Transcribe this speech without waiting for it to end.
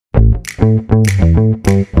Hi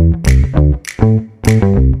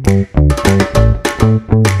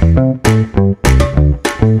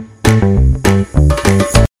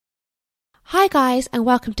guys, and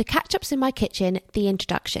welcome to Catch Ups in My Kitchen, the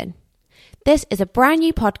introduction. This is a brand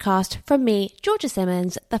new podcast from me, Georgia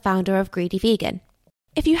Simmons, the founder of Greedy Vegan.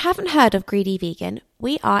 If you haven't heard of Greedy Vegan,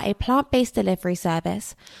 we are a plant-based delivery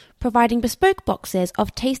service providing bespoke boxes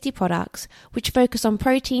of tasty products which focus on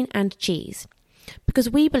protein and cheese, because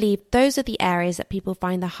we believe those are the areas that people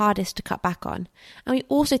find the hardest to cut back on, and we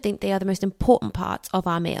also think they are the most important parts of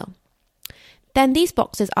our meal. Then these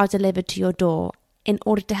boxes are delivered to your door in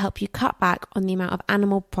order to help you cut back on the amount of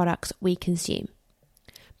animal products we consume.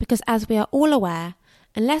 Because as we are all aware,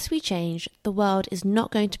 unless we change, the world is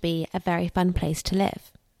not going to be a very fun place to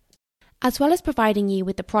live. As well as providing you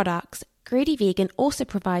with the products, Greedy Vegan also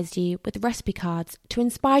provides you with recipe cards to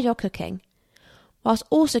inspire your cooking, whilst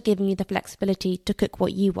also giving you the flexibility to cook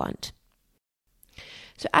what you want.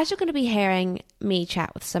 So as you're going to be hearing me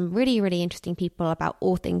chat with some really interesting people about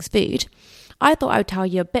all things food, I thought I would tell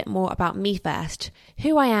you a bit more about me first,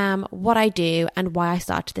 who I am, what I do, and why I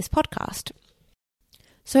started this podcast.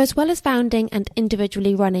 So as well as founding and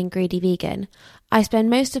individually running Greedy Vegan, I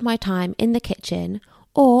spend most of my time in the kitchen,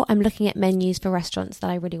 or I'm looking at menus for restaurants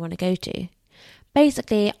that I really want to go to.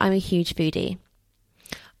 Basically, I'm a huge foodie.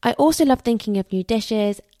 I also love thinking of new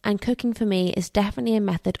dishes, and cooking for me is definitely a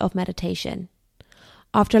method of meditation.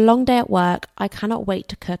 After a long day at work, I cannot wait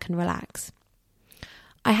to cook and relax.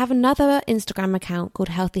 I have another Instagram account called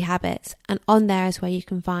Healthy Habits, and on there is where you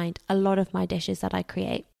can find a lot of my dishes that I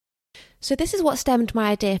create. So this is what stemmed my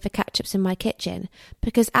idea for Catch Ups in My Kitchen,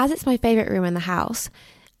 because as it's my favourite room in the house,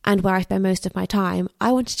 and where I spend most of my time,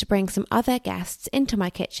 I wanted to bring some other guests into my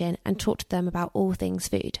kitchen and talk to them about all things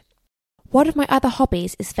food. One of my other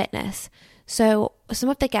hobbies is fitness, so some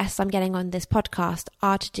of the guests I'm getting on this podcast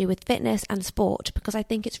are to do with fitness and sport, because I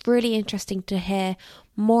think it's really interesting to hear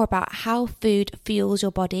more about how food fuels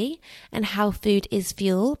your body and how food is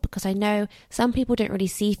fuel, because I know some people don't really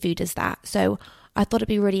see food as that. So I thought it'd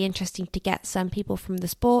be really interesting to get some people from the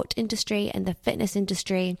sport industry and the fitness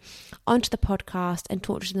industry onto the podcast and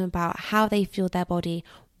talk to them about how they fuel their body,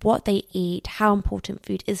 what they eat, how important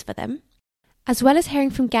food is for them. As well as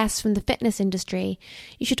hearing from guests from the fitness industry,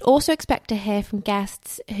 you should also expect to hear from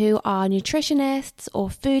guests who are nutritionists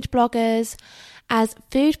or food bloggers, as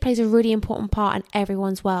food plays a really important part in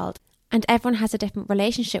everyone's world, and everyone has a different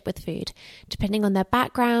relationship with food, depending on their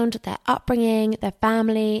background, their upbringing, their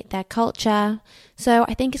family, their culture. So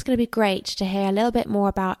I think it's going to be great to hear a little bit more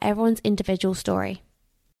about everyone's individual story.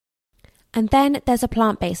 And then there's a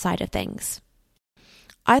plant-based side of things.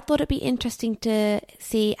 I thought it'd be interesting to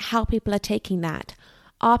see how people are taking that.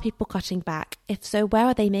 Are people cutting back? If so, where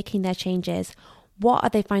are they making their changes? What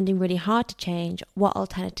are they finding really hard to change? What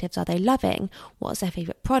alternatives are they loving? What's their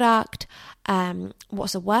favourite product?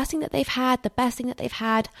 What's the worst thing that they've had? The best thing that they've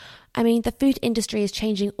had? I mean, the food industry is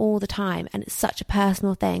changing all the time, and it's such a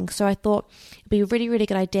personal thing. So I thought it'd be a really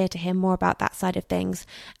good idea to hear more about that side of things.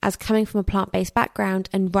 As coming from a plant-based background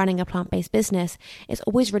and running a plant-based business, it's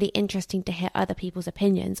always really interesting to hear other people's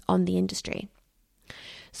opinions on the industry.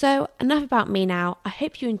 So enough about me now. I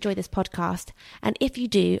hope you enjoy this podcast, and if you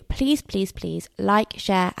do, please like,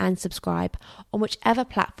 share and subscribe on whichever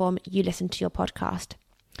platform you listen to your podcast.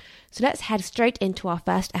 So let's head straight into our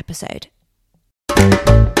first episode.